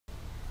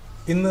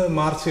ഇന്ന്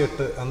മാർച്ച്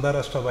 8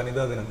 അന്താരാഷ്ട്ര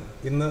വനിതാ ദിനം.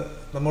 ഇന്ന്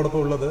നമ്മോടൊപ്പം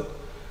ഉള്ളത്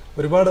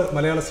ഒരുപാട്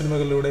മലയാള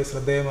സിനിമകളിലൂടെ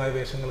ശ്രദ്ധേയമായ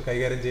വേഷങ്ങൾ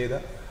കൈകാര്യം ചെയ്ത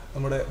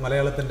നമ്മുടെ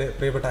മലയാളത്തിൻ്റെ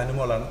പ്രിയപ്പെട്ട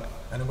അനുമോളാണ്.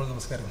 അനുമോൾ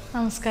നമസ്കാരം.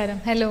 നമസ്കാരം.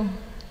 ഹലോ.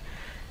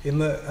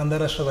 ഇന്ന്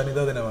അന്താരാഷ്ട്ര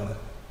വനിതാ ദിനമാണ്.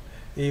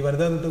 ഈ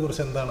വനിതാ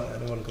ദിനത്തെക്കുറിച്ച് എന്താണ്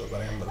അനുമോൾക്ക്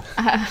പറയാനുള്ളത്?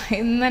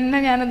 ഇന്ന് തന്നെ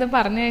ഞാനത്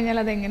പറഞ്ഞു കഴിഞ്ഞാൽ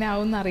അതെങ്ങനെ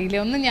ആവും അറിയില്ല.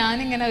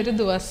 ഞാനിങ്ങനെ ഒരു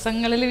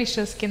ദിവസങ്ങളിൽ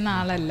വിശ്വസിക്കുന്ന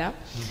ആളല്ല.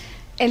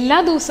 എല്ലാ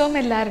ദിവസവും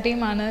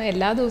എല്ലാവരുടെയുമാണ്,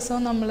 എല്ലാ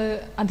ദിവസവും നമ്മൾ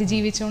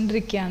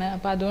അതിജീവിച്ചുകൊണ്ടിരിക്കുകയാണ്.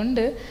 അപ്പം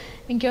അതുകൊണ്ട്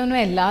എനിക്ക്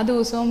തോന്നുന്നു എല്ലാ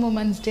ദിവസവും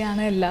വുമൻസ് ഡേ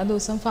ആണ്, എല്ലാ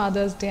ദിവസവും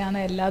ഫാദേഴ്സ് ഡേ ആണ്,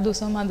 എല്ലാ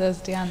ദിവസവും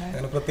മദേഴ്സ് ഡേ ആണ്.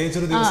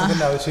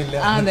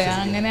 അതെ,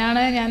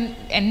 അങ്ങനെയാണ്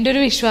എൻ്റെ ഒരു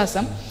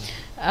വിശ്വാസം.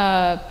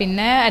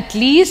 പിന്നെ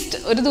അറ്റ്ലീസ്റ്റ്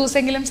ഒരു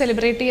ദിവസമെങ്കിലും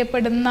സെലിബ്രേറ്റ്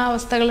ചെയ്യപ്പെടുന്ന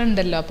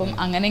അവസ്ഥകളുണ്ടല്ലോ. അപ്പം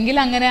അങ്ങനെയെങ്കിൽ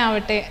അങ്ങനെ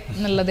ആവട്ടെ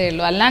എന്നുള്ളതേ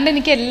ഉള്ളൂ. അല്ലാണ്ട്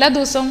എനിക്ക് എല്ലാ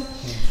ദിവസവും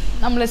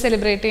നമ്മൾ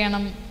സെലിബ്രേറ്റ്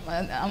ചെയ്യണം,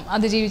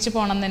 അതിജീവിച്ച്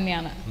പോകണം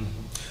തന്നെയാണ്.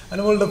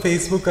 അനുമോളുടെ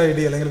ഫേസ്ബുക്ക് ഐ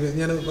ഡി അല്ലെങ്കിൽ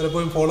ഞാൻ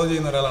പലപ്പോഴും ഫോളോ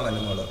ചെയ്യുന്ന ഒരാളാണ്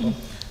അനുമോൾ. അപ്പം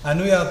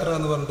അനു യാത്ര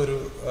എന്ന് പറഞ്ഞിട്ടൊരു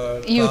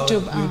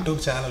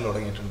യൂട്യൂബ് ചാനൽ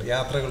തുടങ്ങിയിട്ടുണ്ട്,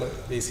 യാത്രകൾ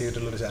ബേസ്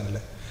ചെയ്തിട്ടുള്ളൊരു ചാനൽ.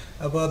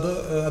 അപ്പോൾ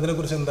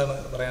അതിനെക്കുറിച്ച് എന്താണ്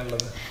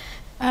പറയാനുള്ളത്?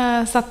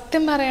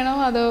 സത്യം പറയണോ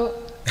അതോ?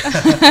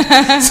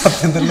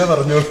 സത്യം തന്നെ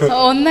പറഞ്ഞോളൂ.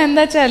 ഒന്ന്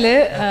എന്താ വെച്ചാല്,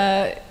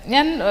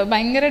 ഞാൻ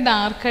ഭയങ്കര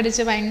ഡാർക്ക്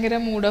അടിച്ച് ഭയങ്കര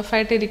മൂഡ് ഓഫ്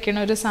ആയിട്ട് ഇരിക്കുന്ന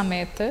ഒരു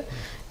സമയത്ത്,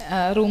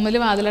 റൂമിൽ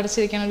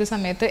വാതിലടച്ചിരിക്കുന്ന ഒരു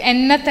സമയത്ത്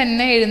എന്നെ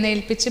തന്നെ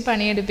എഴുന്നേൽപ്പിച്ച്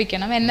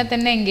പണിയെടുപ്പിക്കണം, എന്നെ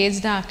തന്നെ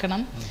എൻഗേജ്ഡ്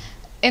ആക്കണം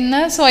എന്ന്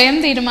സ്വയം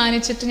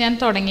തീരുമാനിച്ചിട്ട് ഞാൻ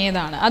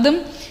തുടങ്ങിയതാണ്. അതും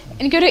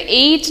എനിക്കൊരു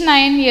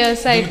 8-9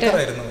 years ആയിട്ട്.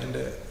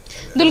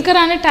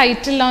 ദുൽഖറാണ്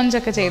ടൈറ്റിൽ ലോഞ്ച്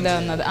ഒക്കെ ചെയ്തു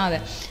തന്നത്. അതെ.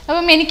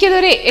 അപ്പം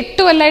എനിക്കിതൊരു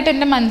 8 കൊല്ലമായിട്ട്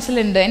എൻ്റെ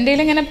മനസ്സിലുണ്ട്. എൻ്റെ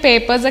കയ്യിൽ ഇങ്ങനെ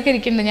പേപ്പേഴ്സൊക്കെ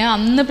ഇരിക്കുന്നുണ്ട്, ഞാൻ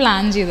അന്ന്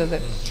പ്ലാൻ ചെയ്തത്.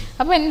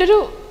 അപ്പോൾ എൻ്റെ ഒരു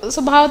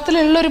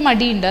സ്വഭാവത്തിലുള്ളൊരു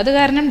മടിയുണ്ട്, അത്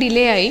കാരണം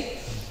ഡിലേ ആയി.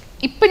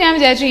 ഇപ്പം ഞാൻ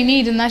വിചാരിച്ചു ഇനി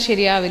ഇരുന്നാൽ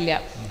ശരിയാവില്ല.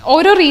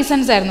 ഓരോ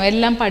റീസൺസ് ആയിരുന്നു.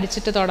 എല്ലാം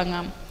പഠിച്ചിട്ട്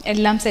തുടങ്ങാം,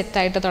 എല്ലാം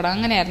സെറ്റായിട്ട് തുടങ്ങാം,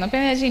 അങ്ങനെയായിരുന്നു. അപ്പം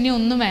ഞാൻ വിചാരിച്ചു ഇനി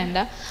ഒന്നും വേണ്ട,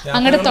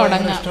 അങ്ങോട്ട്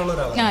തുടങ്ങാം.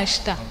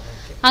 ഇഷ്ടമാണ്.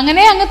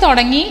 അങ്ങനെ അങ്ങ്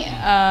തുടങ്ങി.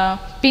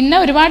 പിന്നെ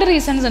ഒരുപാട്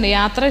റീസൺസ് ഉണ്ട്.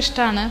 യാത്ര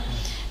ഇഷ്ടമാണ്.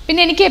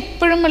 പിന്നെ എനിക്ക്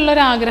എപ്പോഴും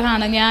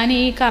ഉള്ളൊരാഗ്രഹമാണ്, ഞാൻ ഈ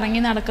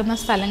കറങ്ങി നടക്കുന്ന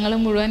സ്ഥലങ്ങൾ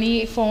മുഴുവൻ ഈ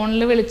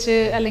ഫോണിൽ വിളിച്ച്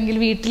അല്ലെങ്കിൽ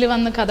വീട്ടിൽ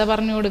വന്ന് കഥ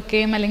പറഞ്ഞു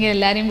കൊടുക്കുകയും അല്ലെങ്കിൽ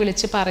എല്ലാവരെയും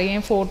വിളിച്ച്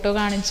പറയുകയും ഫോട്ടോ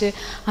കാണിച്ച്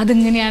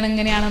അതിങ്ങനെയാണ്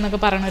ഇങ്ങനെയാണെന്നൊക്കെ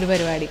പറയുന്നൊരു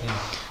പരിപാടി.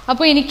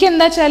 അപ്പോൾ എനിക്ക്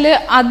എന്താ വെച്ചാൽ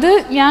അത്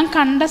ഞാൻ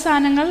കണ്ട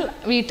സാധനങ്ങൾ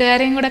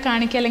വീട്ടുകാരെയും കൂടെ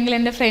കാണിക്കുക അല്ലെങ്കിൽ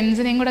എൻ്റെ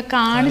ഫ്രണ്ട്സിനെയും കൂടെ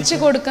കാണിച്ചു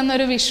കൊടുക്കുന്ന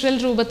ഒരു വിഷ്വൽ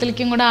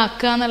രൂപത്തിലേക്കും കൂടെ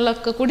ആക്കുക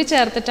എന്നുള്ളതൊക്കെ കൂടി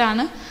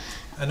ചേർത്തിട്ടാണ്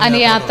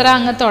യാത്ര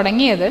അങ്ങ്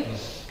തുടങ്ങിയത്.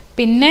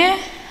 പിന്നെ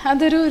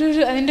അതൊരു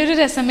അതിൻ്റെ ഒരു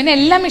രസം. പിന്നെ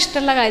എല്ലാം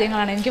ഇഷ്ടമുള്ള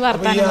കാര്യങ്ങളാണ് എനിക്ക്.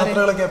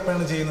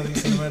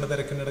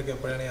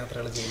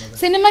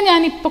 സിനിമ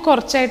ഞാൻ ഇപ്പോൾ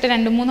കുറച്ചായിട്ട്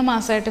 2-3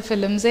 മാസമായിട്ട്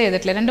ഫിലിംസ്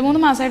ചെയ്തിട്ടില്ല. 2-3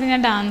 മാസമായിട്ട്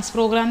ഞാൻ ഡാൻസ്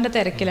പ്രോഗ്രാമിൻ്റെ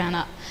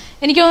തിരക്കിലാണ്.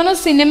 എനിക്ക്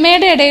തോന്നുന്നു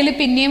സിനിമയുടെ ഇടയിൽ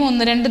പിന്നെയും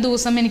 1-2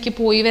 ദിവസം എനിക്ക്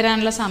പോയി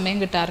വരാനുള്ള സമയം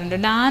കിട്ടാറുണ്ട്.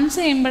 ഡാൻസ്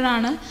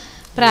ചെയ്യുമ്പോഴാണ്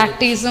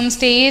പ്രാക്ടീസും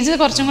സ്റ്റേജ്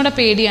കുറച്ചും കൂടെ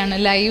പേടിയാണ്.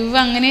 ലൈവ്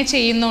അങ്ങനെ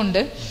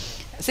ചെയ്യുന്നതുകൊണ്ട്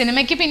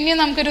സിനിമയ്ക്ക് പിന്നെയും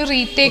നമുക്കൊരു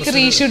റീടേക്ക്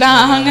റീഷൂട്ട്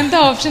അങ്ങനത്തെ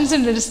ഓപ്ഷൻസ്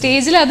ഉണ്ട്.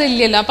 സ്റ്റേജിൽ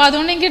അതില്ലല്ലോ. അപ്പൊ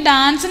അതുകൊണ്ട് എനിക്ക്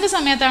ഡാൻസിന്റെ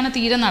സമയത്താണ്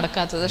തീരെ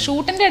നടക്കാത്തത്.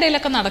 ഷൂട്ടിന്റെ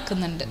ഇടയിലൊക്കെ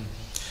നടക്കുന്നുണ്ട്.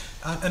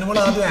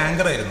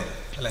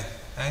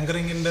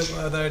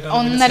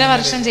 1.5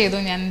 വർഷം ചെയ്തു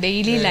ഞാൻ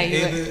ഡെയിലി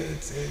ലൈവ്.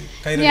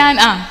 ഞാൻ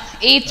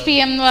 8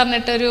 PM എന്ന്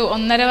പറഞ്ഞിട്ടൊരു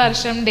 1.5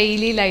 വർഷം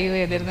ഡെയിലി ലൈവ്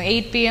ചെയ്തിരുന്നു.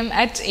 8 PM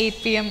at 8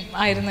 PM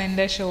ആയിരുന്നു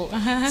എന്റെ ഷോ.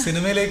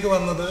 സിനിമയിലേക്ക്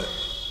വന്നത്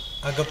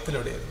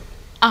അകത്തിലൂടെയായിരുന്നു.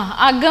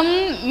 അകം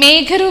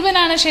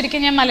മേഘരൂപനാണ്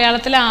ശരിക്കും ഞാൻ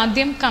മലയാളത്തിൽ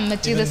ആദ്യം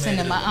കമ്മിറ്റ് ചെയ്ത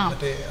സിനിമ.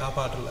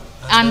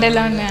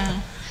 ആണ്ടലോൺ.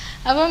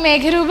 അപ്പോൾ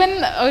മേഘരൂപൻ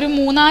ഒരു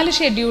 3-4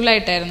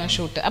 ഷെഡ്യൂളായിട്ടായിരുന്നു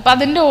ഷൂട്ട്. അപ്പം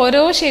അതിൻ്റെ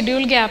ഓരോ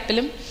ഷെഡ്യൂൾ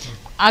ഗ്യാപ്പിലും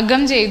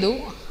അകം ചെയ്തു,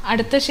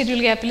 അടുത്ത ഷെഡ്യൂൾ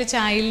ഗ്യാപ്പിൽ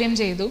ചായല്യം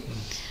ചെയ്തു.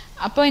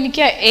 അപ്പോൾ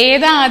എനിക്ക്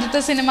ഏതാ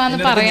ആദ്യത്തെ സിനിമ എന്ന്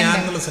പറയണ്ടേ.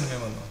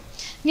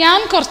 ഞാൻ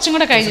കുറച്ചും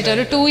കൂടെ കഴിഞ്ഞിട്ട്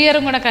ഒരു 2 year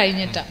കൂടെ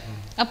കഴിഞ്ഞിട്ടാണ്.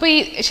 അപ്പോൾ ഈ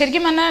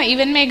ശരിക്കും പറഞ്ഞാൽ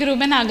ഇവൻ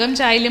മേഘരൂപൻ, അകം,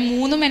 ചായല്യം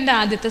 3ഉം എൻ്റെ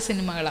ആദ്യത്തെ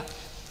സിനിമകളാണ്.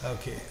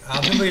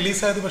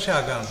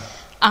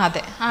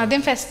 അതെ,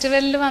 ആദ്യം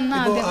ഫെസ്റ്റിവലിൽ വന്ന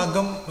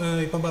അകം,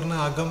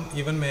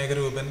 ഇവൻ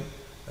മേഘരൂപൻ,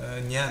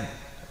 ഞാൻ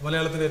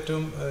മലയാളത്തിലെ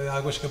ഏറ്റവും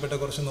ആഘോഷിക്കപ്പെട്ട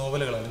കുറച്ച്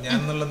നോവലുകളാണ്. ഞാൻ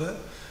എന്നുള്ളത്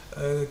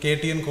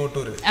KTN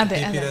കോട്ടൂർ,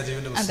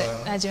 രാജീവിന്റെ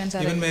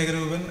പുസ്തകമാണ്. ഇവൻ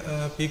മേഘരൂപൻ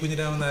P.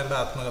 കുഞ്ഞിരാമൻ നായരുടെ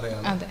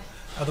ആത്മകഥയാണ്.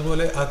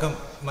 അതുപോലെ അകം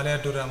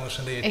മലയാറ്റൂർ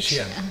രാമകൃഷ്ണന്റെ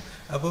യക്ഷിയാണ്.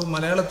 അപ്പോൾ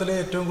മലയാളത്തിലെ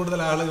ഏറ്റവും കൂടുതൽ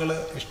ആളുകൾ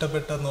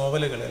ഇഷ്ടപ്പെട്ട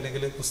നോവലുകൾ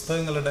അല്ലെങ്കിൽ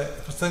പുസ്തകങ്ങളുടെ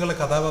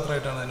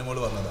കഥാപാത്രമായിട്ടാണ് അനുമോൾ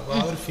വന്നത്. അപ്പോൾ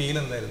ആ ഒരു ഫീൽ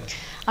എന്തായിരുന്നു?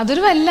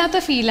 അതൊരു വല്ലാത്ത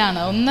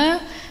ഫീലാണ്. ഒന്ന്,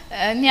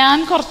 ഞാൻ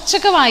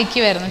കുറച്ചൊക്കെ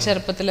വായിക്കുമായിരുന്നു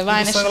ചെറുപ്പത്തിൽ.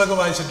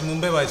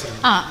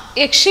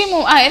 യക്ഷി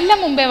എല്ലാം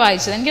മുമ്പേ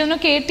വായിച്ചത്. എനിക്ക്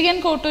തോന്നുന്നു KTN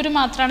കോട്ടൂർ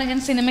മാത്രമാണ് ഞാൻ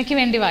സിനിമയ്ക്ക്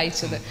വേണ്ടി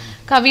വായിച്ചത്.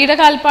 കവിയുടെ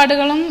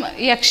കാൽപ്പാടുകളും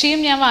യക്ഷിയും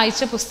ഞാൻ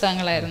വായിച്ച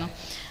പുസ്തകങ്ങളായിരുന്നു.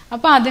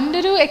 അപ്പോൾ അതിൻ്റെ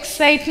ഒരു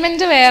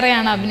എക്സൈറ്റ്മെൻറ്റ്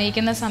വേറെയാണ്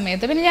അഭിനയിക്കുന്ന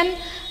സമയത്ത്. പിന്നെ ഞാൻ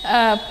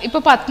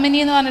ഇപ്പോൾ പത്മിനി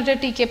എന്ന് പറഞ്ഞിട്ട്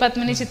TK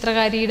പത്മിനി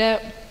ചിത്രകാരിയുടെ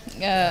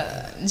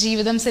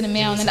ജീവിതം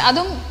സിനിമയാവുന്നുണ്ട്.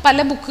 അതും പല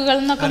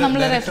ബുക്കുകളിൽ നിന്നൊക്കെ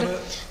നമ്മൾ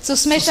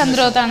സുസ്മേഷ്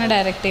ചന്ദ്രോത്താണ്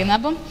ഡയറക്റ്റ് ചെയ്യുന്നത്.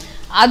 അപ്പം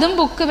അതും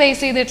ബുക്ക്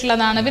ബേസ്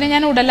ചെയ്തിട്ടുള്ളതാണ്. പിന്നെ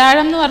ഞാൻ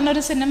ഉടലാഴം എന്ന്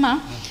പറഞ്ഞൊരു സിനിമ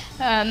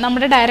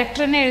നമ്മുടെ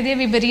ഡയറക്ടറിനെ എഴുതിയ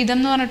വിപരീതം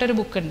എന്ന് പറഞ്ഞിട്ടൊരു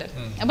ബുക്കുണ്ട്.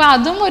 അപ്പൊ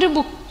അതും ഒരു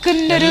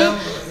ബുക്കിന്റെ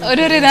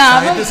ഒരു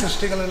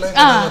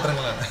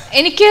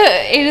എനിക്ക്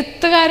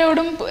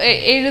എഴുത്തുകാരോടും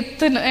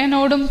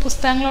എഴുത്തിനോടും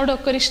പുസ്തകങ്ങളോടും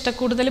ഒക്കെ ഒരു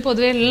ഇഷ്ടക്കൂടുതൽ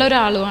പൊതുവെ ഉള്ള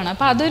ഒരാളുമാണ്.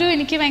 അപ്പൊ അതൊരു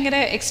എനിക്ക് ഭയങ്കര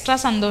എക്സ്ട്രാ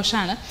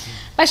സന്തോഷമാണ്.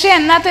 പക്ഷെ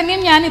എന്നാൽ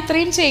തന്നെയും ഞാൻ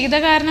ഇത്രയും ചെയ്ത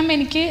കാരണം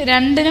എനിക്ക്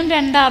രണ്ടിനും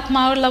രണ്ട്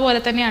ആത്മാവുള്ള പോലെ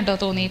തന്നെയാണ്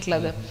കേട്ടോ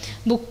തോന്നിയിട്ടുള്ളത്.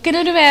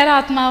 ബുക്കിനൊരു വേറെ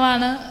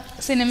ആത്മാവാണ്,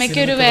 സിനിമയ്ക്ക്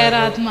ഒരു വേറെ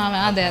ആത്മാവ്.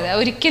 അതെ അതെ,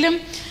 ഒരിക്കലും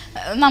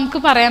നമുക്ക്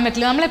പറയാൻ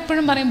പറ്റില്ല.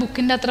 നമ്മളെപ്പോഴും പറയും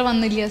ബുക്കിൻ്റെ അത്ര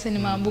വന്നില്ല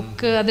സിനിമ,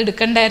 ബുക്ക് അത്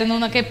എടുക്കണ്ടായിരുന്നു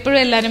എന്നൊക്കെ എപ്പോഴും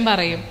എല്ലാവരും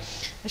പറയും.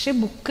 പക്ഷെ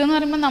ബുക്ക് എന്ന്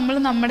പറയുമ്പോൾ നമ്മൾ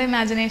നമ്മുടെ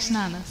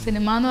ഇമാജിനേഷനാണ്,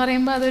 സിനിമ എന്ന്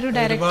പറയുമ്പോൾ അതൊരു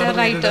ഡയറക്ടർ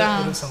റൈറ്റർ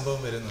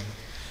സംഭവം വരുന്നുണ്ട്.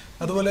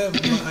 അതുപോലെ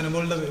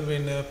അനുമോളുടെ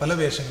പിന്നെ പല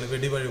വേഷങ്ങൾ,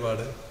 വെടി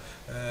വഴിപാട്,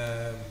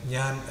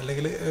 ഞാൻ,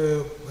 അല്ലെങ്കിൽ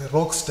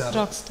റോക്ക് സ്റ്റാർ,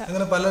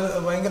 അങ്ങനെ പല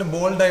ഭയങ്കര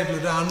ബോൾഡ് ആയിട്ടുള്ള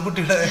ഒരു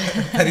ആൺകുട്ടിയുടെ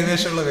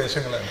പരിവേഷമുള്ള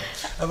വേഷങ്ങളാണ്.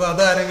 അപ്പൊ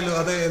അതാരെങ്കിലും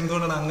അത്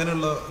എന്തുകൊണ്ടാണ്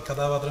അങ്ങനെയുള്ള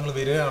കഥാപാത്രങ്ങൾ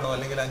വരികയാണോ,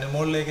 അല്ലെങ്കിൽ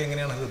അനുമോളിലേക്ക്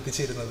എങ്ങനെയാണ് അത്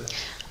എത്തിച്ചേരുന്നത്?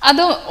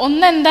 അത്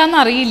ഒന്നെന്താന്ന്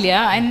അറിയില്ല.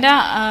 എൻ്റെ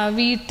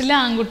വീട്ടിലെ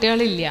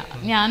ആൺകുട്ടികളില്ല,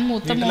 ഞാൻ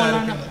മൂത്ത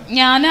മോളാണ്,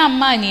 ഞാൻ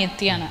അമ്മ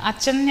അനിയത്തിയാണ്.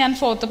 അച്ഛൻ ഞാൻ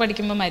 4th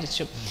പഠിക്കുമ്പോൾ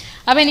മരിച്ചു.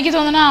 അപ്പൊ എനിക്ക്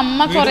തോന്നുന്നു അമ്മ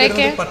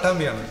കുറെയൊക്കെ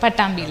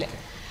പട്ടാമ്പിയില്,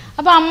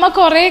 അപ്പൊ അമ്മ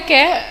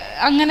കുറെയൊക്കെ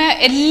അങ്ങനെ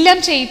എല്ലാം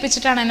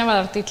ചെയ്യിപ്പിച്ചിട്ടാണ് എന്നെ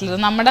വളർത്തിയിട്ടുള്ളത്.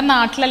 നമ്മുടെ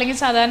നാട്ടിൽ അല്ലെങ്കിൽ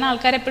സാധാരണ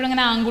ആൾക്കാർ എപ്പോഴും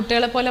ഇങ്ങനെ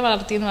ആൺകുട്ടികളെ പോലെ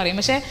വളർത്തി എന്ന് പറയും.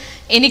 പക്ഷെ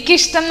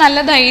എനിക്കിഷ്ടം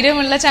നല്ല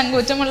ധൈര്യമുള്ള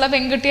ചങ്കൂറ്റമുള്ള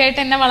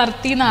പെൺകുട്ടിയായിട്ട് എന്നെ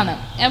വളർത്തി എന്നാണ്.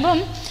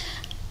 അപ്പം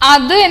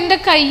അത് എൻ്റെ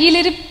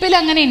കയ്യിലിരിപ്പിൽ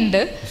അങ്ങനെ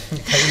ഉണ്ട്.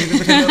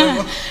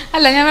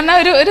 അല്ല, ഞാൻ പറഞ്ഞ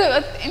ഒരു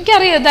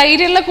എനിക്കറിയാം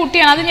ധൈര്യമുള്ള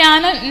കുട്ടിയാണ്. അത്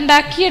ഞാൻ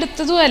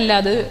ഉണ്ടാക്കിയെടുത്തതും അല്ല,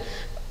 അത്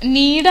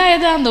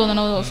നീഡായതാന്ന്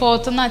തോന്നുന്നു.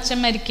 4th അച്ഛൻ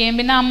മരിക്കുകയും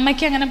പിന്നെ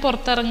അമ്മയ്ക്ക് അങ്ങനെ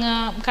പുറത്തിറങ്ങുക,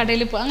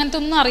 കടയിൽ അങ്ങനത്തെ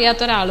ഒന്നും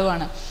അറിയാത്ത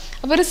ഒരാളുമാണ്.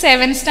 അപ്പോൾ ഒരു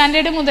 7th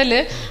സ്റ്റാൻഡേർഡ് മുതൽ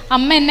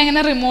അമ്മ എന്നെ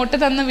ഇങ്ങനെ റിമോട്ട്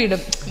തന്ന്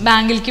വിടും,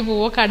 ബാങ്കിലേക്ക്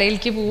പോവോ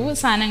കടയിലേക്ക് പോവോ,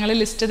 സാധനങ്ങൾ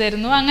ലിസ്റ്റ്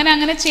തരുന്നു, അങ്ങനെ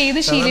അങ്ങനെ ചെയ്ത്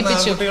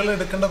ശീലിപ്പിച്ചു.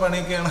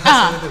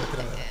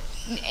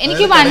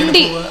 എനിക്ക്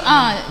വണ്ടി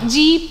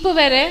ജീപ്പ്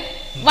വരെ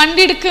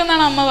വണ്ടി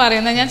എടുക്കുമെന്നാണ് അമ്മ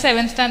പറയുന്നത് ഞാൻ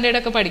 7th സ്റ്റാൻഡേർഡ്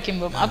ഒക്കെ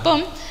പഠിക്കുമ്പോൾ. അപ്പം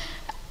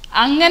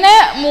അങ്ങനെ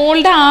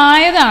മോളുടെ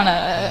ആയതാണ്,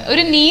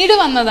 ഒരു നീഡ്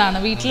വന്നതാണ്.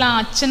 വീട്ടിൽ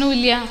അച്ഛനും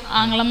ഇല്ല,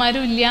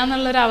 ആങ്ങളമാരും ഇല്ല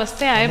എന്നുള്ളൊരു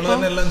അവസ്ഥയായപ്പോൾ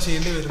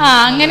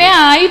അങ്ങനെ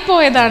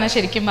ആയിപ്പോയതാണ്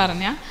ശരിക്കും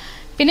പറഞ്ഞാൽ.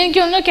 പിന്നെ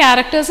എനിക്ക് തോന്നുന്നു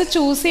ക്യാരക്ടേഴ്സ്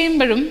ചൂസ്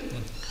ചെയ്യുമ്പോഴും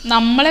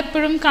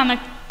നമ്മളെപ്പോഴും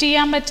കണക്ട്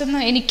ചെയ്യാൻ പറ്റുന്ന,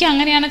 എനിക്ക്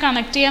അങ്ങനെയാണ്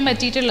കണക്ട് ചെയ്യാൻ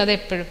പറ്റിയിട്ടുള്ളത്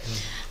എപ്പോഴും.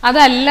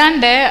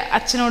 അതല്ലാണ്ട്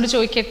അച്ഛനോട്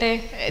ചോദിക്കട്ടെ,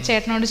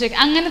 ചേട്ടനോട്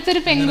ചോദിക്കട്ടെ, അങ്ങനത്തെ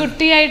ഒരു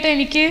പെൺകുട്ടിയായിട്ട്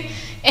എനിക്ക്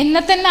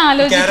എന്നെ തന്നെ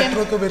ആലോചിക്കാൻ.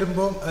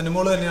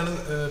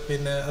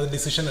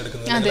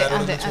 അതെ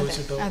അതെ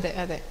അതെ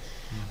അതെ.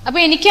 അപ്പൊ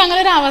എനിക്ക് അങ്ങനെ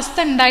ഒരു അവസ്ഥ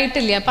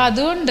ഉണ്ടായിട്ടില്ല. അപ്പൊ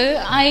അതുകൊണ്ട്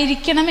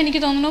ആയിരിക്കണം എനിക്ക്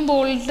തോന്നുന്നു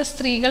ബോൾഡ്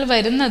സ്ത്രീകൾ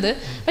വരുന്നത്.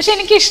 പക്ഷെ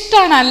എനിക്ക്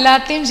ഇഷ്ടമാണ്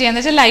അല്ലാത്തയും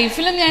ചെയ്യാന്ന് വെച്ചാൽ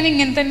ലൈഫിലും ഞാൻ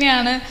ഇങ്ങനെ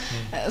തന്നെയാണ്.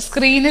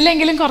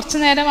 സ്ക്രീനിലെങ്കിലും കുറച്ചു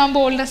നേരം ആ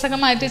ബോൾഡ്നെസ് ഒക്കെ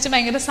മാറ്റി വെച്ച്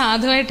ഭയങ്കര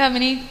സാധുവായിട്ട്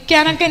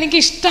അഭിനയിക്കാനൊക്കെ എനിക്ക്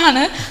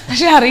ഇഷ്ടമാണ്.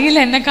 പക്ഷെ അറിയില്ല,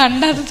 എന്നെ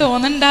കണ്ടത്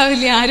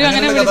തോന്നുന്നുണ്ടാവില്ല, ആരും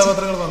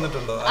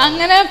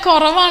അങ്ങനെ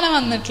കുറവാണ്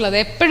വന്നിട്ടുള്ളത്.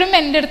 എപ്പോഴും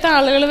എൻ്റെ അടുത്ത്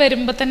ആളുകൾ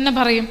വരുമ്പോ തന്നെ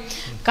പറയും,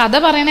 കഥ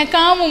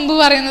പറയണേക്കാ മുമ്പ്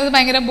പറയുന്നത്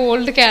ഭയങ്കര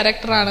ബോൾഡ്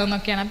ക്യാരക്ടറാണ്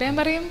എന്നൊക്കെയാണ്. അപ്പൊ ഞാൻ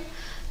പറയും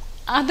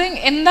അത്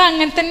എന്താ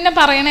അങ്ങനെ തന്നെ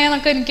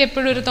പറയണേന്നൊക്കെ എനിക്ക്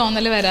എപ്പോഴും ഒരു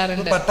തോന്നൽ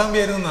വരാറുണ്ട്.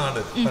 പട്ടാമ്പിയായിരുന്നു നാട്,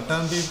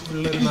 പട്ടാമ്പി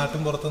ഉള്ള ഒരു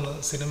നാട്ടും പുറത്തുനിന്ന്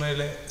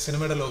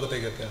സിനിമയുടെ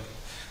ലോകത്തേക്കൊക്കെയാണ്.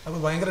 അപ്പൊ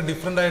ഭയങ്കര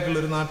ഡിഫറെന്റ് ആയിട്ടുള്ള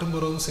ഒരു നാട്ടും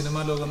പുറവും സിനിമാ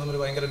ലോകം തമ്മിൽ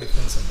ഭയങ്കര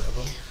ഡിഫറൻസ് ഉണ്ട്.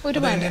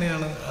 അപ്പം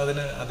എങ്ങനെയാണ്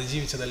അതിനെ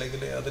അതിജീവിച്ചത്,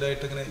 അല്ലെങ്കിൽ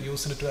അതിനായിട്ട് ഇങ്ങനെ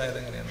യൂസ് ടു ആയത്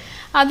എങ്ങനെയാണ്?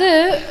 അത്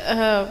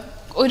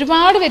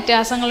ഒരുപാട്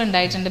വ്യത്യാസങ്ങൾ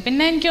ഉണ്ടായിട്ടുണ്ട്.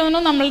 പിന്നെ എനിക്ക്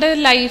തോന്നുന്നു നമ്മളുടെ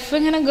ലൈഫ്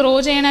ഇങ്ങനെ ഗ്രോ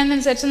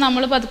ചെയ്യണതിനനുസരിച്ച്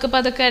നമ്മൾ പതുക്കെ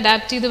പതുക്കെ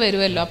അഡാപ്റ്റ് ചെയ്ത്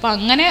വരുമല്ലോ. അപ്പൊ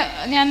അങ്ങനെ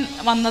ഞാൻ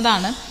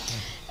വന്നതാണ്.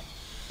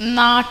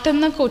 നാട്ടിൽ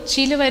നിന്ന്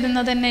കൊച്ചിയിൽ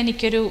വരുന്നത് തന്നെ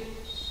എനിക്കൊരു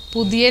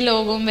പുതിയ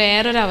ലോകവും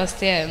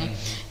വേറൊരവസ്ഥയായിരുന്നു.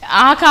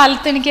 ആ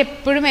കാലത്ത് എനിക്ക്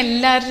എപ്പോഴും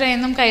എല്ലാവരുടെ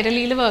നിന്നും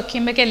കൈരളിയിൽ വർക്ക്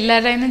ചെയ്യുമ്പോഴേക്ക്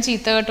എല്ലാവരുടെ നിന്നും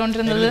ചീത്ത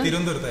കേട്ടോണ്ടിരുന്നത്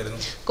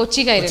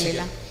കൊച്ചി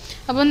കൈരളിയിലാണ്.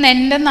 അപ്പം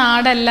എൻ്റെ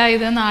നാടല്ല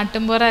ഇത്,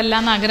 നാട്ടുംപുറമല്ല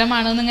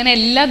നഗരമാണെന്ന് ഇങ്ങനെ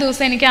എല്ലാ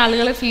ദിവസവും എനിക്ക്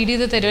ആളുകൾ ഫീഡ്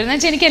ചെയ്ത് തരുമായിരുന്നു.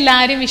 വെച്ചാൽ എനിക്ക്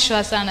എല്ലാവരും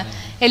വിശ്വാസമാണ്,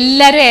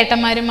 എല്ലാവരും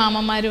ഏട്ടന്മാരും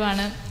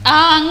മാമന്മാരുമാണ്.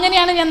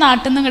 അങ്ങനെയാണ് ഞാൻ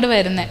നാട്ടിൽ നിന്ന് ഇങ്ങോട്ട്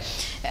വരുന്നത്.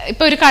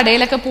 ഇപ്പൊ ഒരു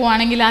കടയിലൊക്കെ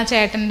പോവാണെങ്കിൽ ആ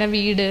ചേട്ടൻ്റെ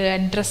വീട്,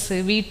 അഡ്രസ്സ്,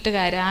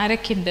 വീട്ടുകാർ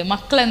ആരൊക്കെ ഉണ്ട്,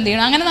 മക്കൾ എന്ത്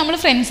ചെയ്യണം, അങ്ങനെ നമ്മൾ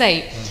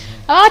ഫ്രണ്ട്സായി.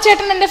 ആ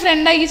ചേട്ടൻ എൻ്റെ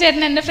ഫ്രണ്ടായി, ഈ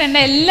ചേട്ടൻ എൻ്റെ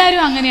ഫ്രണ്ടായി,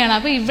 എല്ലാവരും അങ്ങനെയാണ്.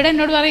 അപ്പൊ ഇവിടെ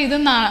എന്നോട് പറയും ഇത്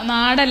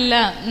നാടല്ല,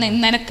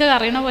 നിനക്ക്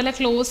അറിയണ പോലെ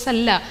ക്ലോസ്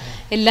അല്ല,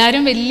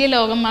 എല്ലാവരും വലിയ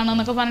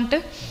ലോകമാണെന്നൊക്കെ പറഞ്ഞിട്ട്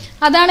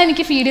അതാണ്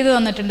എനിക്ക് ഫീഡ് ചെയ്ത്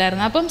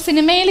തന്നിട്ടുണ്ടായിരുന്നത്. അപ്പം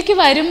സിനിമയിലേക്ക്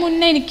വരും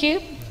മുന്നേ എനിക്ക്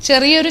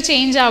ചെറിയൊരു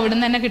ചേഞ്ച് അവിടെ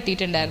നിന്ന് തന്നെ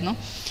കിട്ടിയിട്ടുണ്ടായിരുന്നു.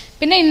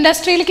 പിന്നെ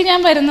ഇൻഡസ്ട്രിയിലേക്ക്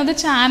ഞാൻ വരുന്നത്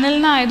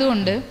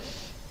ചാനലിനായതുകൊണ്ട്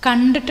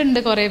കണ്ടിട്ടുണ്ട്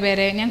കുറേ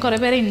പേരെ, ഞാൻ കുറേ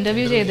പേരെ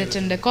ഇൻ്റർവ്യൂ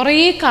ചെയ്തിട്ടുണ്ട്, കുറേ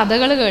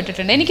കഥകൾ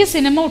കേട്ടിട്ടുണ്ട്. എനിക്ക്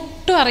സിനിമ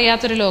ഒട്ടും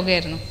അറിയാത്തൊരു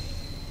ലോകമായിരുന്നു.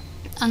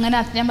 അങ്ങനെ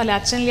ഞാൻ പറയാം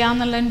അച്ഛനില്ല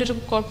എന്നുള്ളതിൻ്റെ ഒരു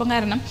കുഴപ്പം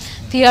കാരണം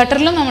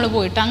തിയേറ്ററിലും നമ്മൾ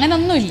പോയിട്ട് അങ്ങനെ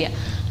ഒന്നുമില്ല.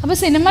 അപ്പോൾ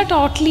സിനിമ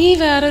ടോട്ടലി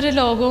വേറൊരു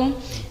ലോകവും.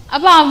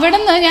 അപ്പോൾ അവിടെ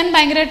നിന്ന് ഞാൻ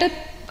ഭയങ്കരമായിട്ട്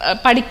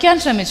പഠിക്കാൻ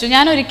ശ്രമിച്ചു.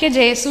 ഞാൻ ഒരിക്കൽ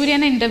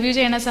ജയസൂര്യനെ ഇൻ്റർവ്യൂ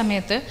ചെയ്യുന്ന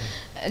സമയത്ത്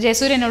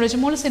ജയസൂര്യ എന്നോട് ചോദിച്ചു,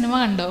 മോള് സിനിമ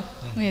കണ്ടോ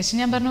എന്ന് ചോദിച്ചു.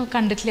 ഞാൻ പറഞ്ഞു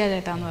കണ്ടിട്ടില്ല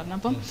ചേട്ടാന്ന് പറഞ്ഞു.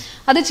 അപ്പം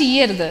അത്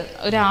ചെയ്യരുത്,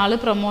 ഒരാൾ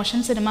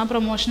സിനിമ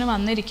പ്രൊമോഷന്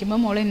വന്നിരിക്കുമ്പോൾ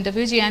മോള്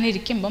ഇൻ്റർവ്യൂ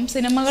ചെയ്യാനിരിക്കുമ്പം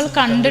സിനിമകൾ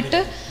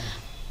കണ്ടിട്ട്.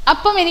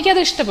 അപ്പം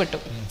എനിക്കത് ഇഷ്ടപ്പെട്ടു.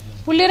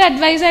 പുള്ളി ഒരു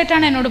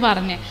അഡ്വൈസായിട്ടാണ് എന്നോട്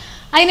പറഞ്ഞത്.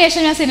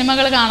 അതിനുശേഷം ഞാൻ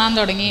സിനിമകൾ കാണാൻ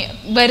തുടങ്ങി,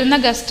 വരുന്ന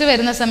ഗസ്റ്റ്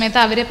വരുന്ന സമയത്ത്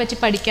അവരെ പറ്റി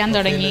പഠിക്കാൻ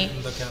തുടങ്ങി.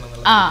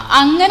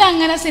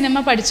 അങ്ങനെ സിനിമ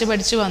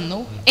പഠിച്ചു വന്നു.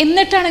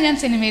 എന്നിട്ടാണ് ഞാൻ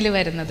സിനിമയിൽ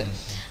വരുന്നത്.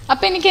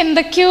 അപ്പം എനിക്ക്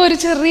എന്തൊക്കെയോ ഒരു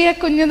ചെറിയ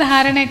കുഞ്ഞു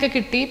ധാരണയൊക്കെ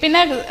കിട്ടി. പിന്നെ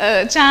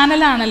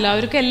ചാനലാണല്ലോ,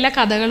 അവർക്ക് എല്ലാ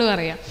കഥകളും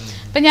അറിയാം.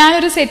 അപ്പം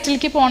ഞാനൊരു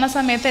സെറ്റിലേക്ക് പോണ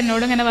സമയത്ത്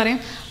എന്നോട് ഇങ്ങനെ പറയും,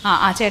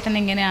 ആ ചേട്ടൻ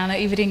ഇങ്ങനെയാണ്,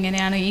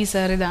 ഇവരിങ്ങനെയാണ്, ഈ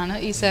സാർ ഇതാണ്,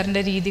 ഈ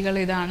സാറിൻ്റെ രീതികൾ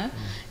ഇതാണ്,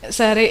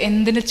 സാറ്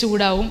എന്തിന്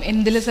ചൂടാവും,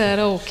 എന്തിൽ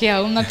സാറ് ഓക്കെ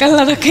ആവും എന്നൊക്കെ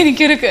ഉള്ളതൊക്കെ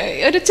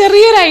എനിക്കൊരു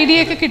ചെറിയൊരു ഐഡിയ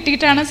ഒക്കെ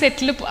കിട്ടിയിട്ടാണ്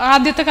സെറ്റിൽ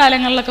ആദ്യത്തെ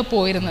കാലങ്ങളിലൊക്കെ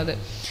പോയിരുന്നത്.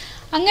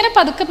 അങ്ങനെ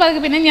പതുക്കെ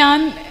പിന്നെ ഞാൻ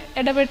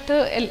ഇടപെട്ട്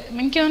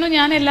എനിക്ക് തോന്നുന്നു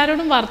ഞാൻ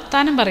എല്ലാവരോടും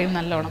വർത്താനം പറയും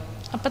നല്ലോണം.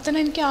 അപ്പം തന്നെ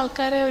എനിക്ക്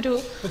ആൾക്കാരെ ഒരു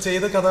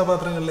ചെയ്ത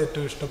കഥാപാത്രങ്ങളിൽ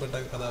ഏറ്റവും ഇഷ്ടപ്പെട്ട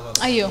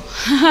കഥാപാത്രം? അയ്യോ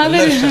അത്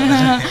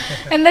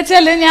എന്താ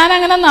വെച്ചാൽ ഞാൻ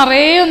അങ്ങനെ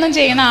നിറയെ ഒന്നും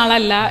ചെയ്യുന്ന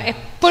ആളല്ല,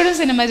 എപ്പോഴും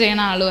സിനിമ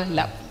ചെയ്യണ ആളും അല്ല.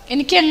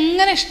 എനിക്ക്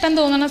എങ്ങനെ ഇഷ്ടം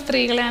തോന്നുന്ന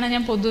സ്ത്രീകളെയാണ്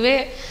ഞാൻ പൊതുവെ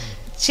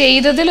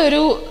ചെയ്തതിൽ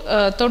ഒരു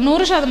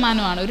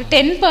 90%, ഒരു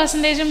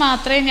 10%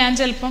 മാത്രമേ ഞാൻ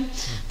ചിലപ്പം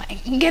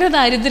ഭയങ്കര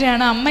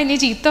ദാരിദ്ര്യമാണ്, അമ്മ ഇനി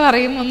ചീത്ത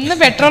പറയും, ഒന്ന്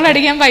പെട്രോൾ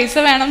അടിക്കാൻ പൈസ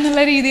വേണം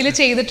എന്നുള്ള രീതിയിൽ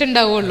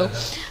ചെയ്തിട്ടുണ്ടാവുള്ളൂ.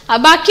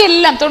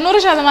 ബാക്കിയെല്ലാം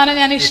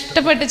 90% ഞാൻ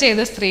ഇഷ്ടപ്പെട്ട് ചെയ്ത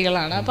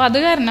സ്ത്രീകളാണ്. അപ്പോൾ അത്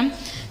കാരണം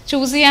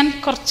ചൂസ് ചെയ്യാൻ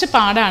കുറച്ച്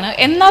പാടാണ്.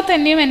 എന്നാൽ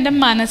തന്നെയും എൻ്റെ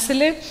മനസ്സിൽ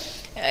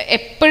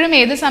എപ്പോഴും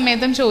ഏത്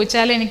സമയത്തും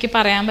ചോദിച്ചാലും എനിക്ക്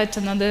പറയാൻ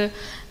പറ്റുന്നത്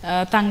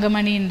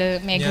തങ്കമണി ഉണ്ട്,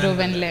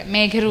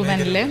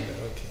 മേഘരൂപനില്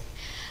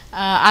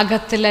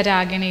അകത്തിലെ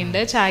രാഗിണിയുണ്ട്,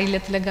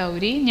 ചായില്യത്തിലെ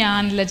ഗൗരി,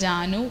 ഞാനിലെ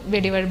ജാനു,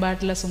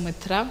 വെടിവഴിപാട്ടിലെ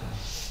സുമിത്ര,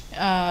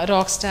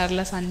 റോക്ക്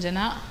സ്റ്റാറിലെ സഞ്ജന,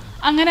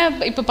 അങ്ങനെ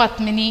ഇപ്പൊ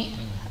പത്മിനി,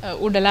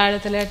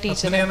 ഉടലാഴത്തിലെ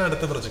ടീച്ചർ.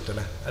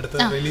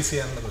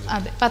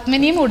 അതെ,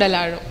 പത്മിനിയും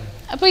ഉടലാഴും.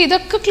 അപ്പൊ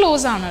ഇതൊക്കെ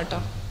ക്ലോസ് ആണ്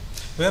കേട്ടോ.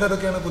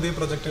 പുതിയ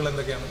പ്രൊജക്ടുകൾ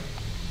എന്തൊക്കെയാണ്?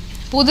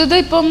 പുതുത്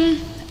ഇപ്പം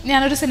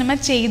ഞാനൊരു സിനിമ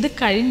ചെയ്ത്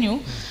കഴിഞ്ഞു.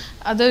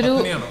 അതൊരു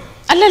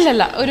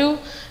അല്ലല്ല ഒരു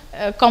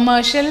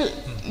കൊമേഴ്ഷ്യൽ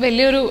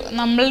വലിയൊരു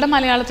നമ്മളുടെ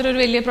മലയാളത്തിലൊരു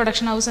വലിയ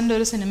പ്രൊഡക്ഷൻ ഹൗസിൻ്റെ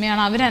ഒരു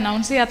സിനിമയാണ്. അവർ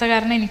അനൗൺസ് ചെയ്യാത്ത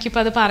കാരണം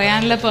എനിക്കിപ്പോൾ അത്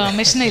പറയാനുള്ള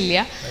പെർമിഷൻ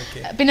ഇല്ല.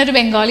 പിന്നെ ഒരു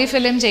ബംഗാളി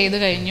ഫിലിം ചെയ്ത്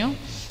കഴിഞ്ഞു.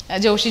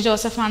 ജോഷി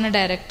ജോസഫാണ്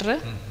ഡയറക്ടർ.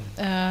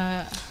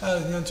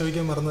 ഞാൻ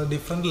ചോദിക്കാൻ മറന്നത്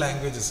ഡിഫറെന്റ്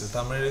ലാംഗ്വേജസ്,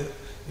 തമിഴ്,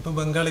 ഇപ്പൊ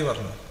ബംഗാളി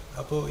പറഞ്ഞു.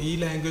 അപ്പോൾ ഈ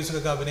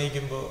ലാംഗ്വേജിലൊക്കെ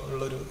അഭിനയിക്കുമ്പോൾ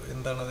ഉള്ളൊരു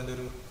എന്താണ് അതിൻ്റെ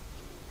ഒരു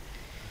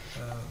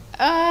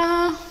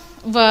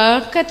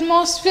വർക്ക്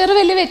അറ്റ്മോസ്ഫിയർ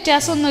വലിയ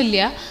വ്യത്യാസമൊന്നുമില്ല.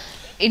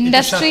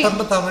 ഇൻഡസ്ട്രി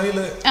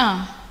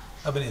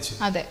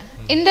അതെ,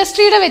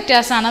 ഇൻഡസ്ട്രിയുടെ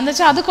വ്യത്യാസമാണ്. എന്താ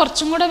വെച്ചാൽ അത്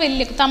കുറച്ചും കൂടെ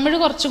വലിയ, തമിഴ്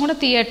കുറച്ചും കൂടെ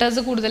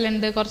തിയേറ്റേഴ്സ്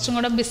കൂടുതലുണ്ട്, കുറച്ചും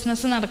കൂടെ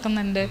ബിസിനസ്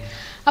നടക്കുന്നുണ്ട്.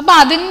 അപ്പൊ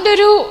അതിൻ്റെ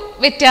ഒരു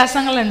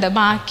വ്യത്യാസങ്ങളുണ്ട്.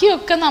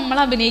 ബാക്കിയൊക്കെ നമ്മൾ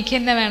അഭിനയിക്കുക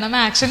തന്നെ വേണം.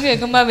 ആക്ഷൻ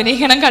കേൾക്കുമ്പോൾ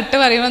അഭിനയിക്കണം, കട്ട്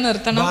പറയുമ്പോൾ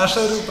നിർത്തണം.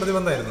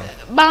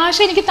 ഭാഷ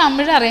എനിക്ക്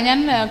തമിഴ് അറിയാം.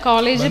 ഞാൻ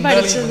കോളേജിൽ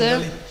പഠിച്ചത്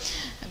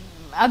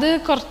അത്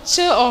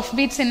കുറച്ച് ഓഫ്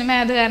ബീറ്റ് സിനിമ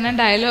ആയത് കാരണം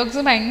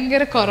ഡയലോഗ്സ്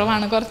ഭയങ്കര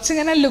കുറവാണ്.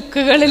 കുറച്ചിങ്ങനെ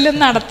ലുക്കുകളിലും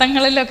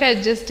നടത്തങ്ങളിലും ഒക്കെ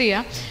അഡ്ജസ്റ്റ്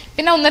ചെയ്യാം.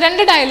 പിന്നെ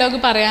 1-2 ഡയലോഗ്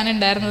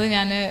പറയാനുണ്ടായിരുന്നത്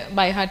ഞാൻ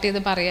ബൈഹാർട്ട് ചെയ്ത്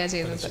പറയുക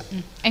ചെയ്തത്.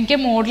 എനിക്ക്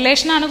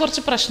മോഡുലേഷനാണ്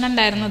കുറച്ച് പ്രശ്നം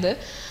ഉണ്ടായിരുന്നത്.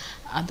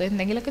 അത്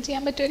എന്തെങ്കിലുമൊക്കെ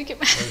ചെയ്യാൻ പറ്റുമായിരിക്കും.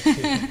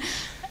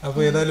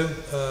 അപ്പോൾ ഏതായാലും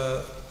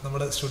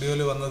നമ്മുടെ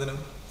സ്റ്റുഡിയോയിൽ വന്നതിനും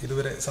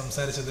ഇതുവരെ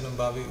സംസാരിച്ചതിനും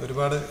ഭാവി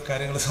ഒരുപാട്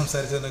കാര്യങ്ങൾ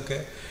സംസാരിച്ചതിനൊക്കെ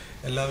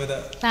എല്ലാവിധ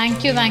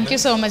താങ്ക് യു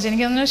സോ മച്ച്.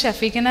 എനിക്ക് തോന്നുന്നു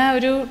ഷഫീഖിനെ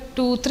ഒരു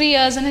 2-3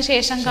 ഇയേഴ്സിന്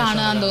ശേഷം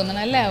കാണുകയെന്ന്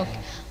തോന്നുന്നു അല്ലേ? ഓക്കെ,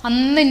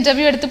 അന്ന്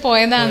ഇന്റർവ്യൂ എടുത്ത്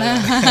പോയതാണ്,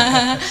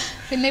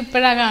 പിന്നെ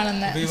ഇപ്പോഴാണ്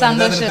കാണുന്നത്.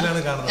 സന്തോഷം.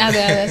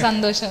 അതെ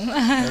സന്തോഷം.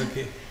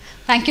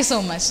 Thank you so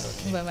much.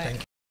 Bye bye.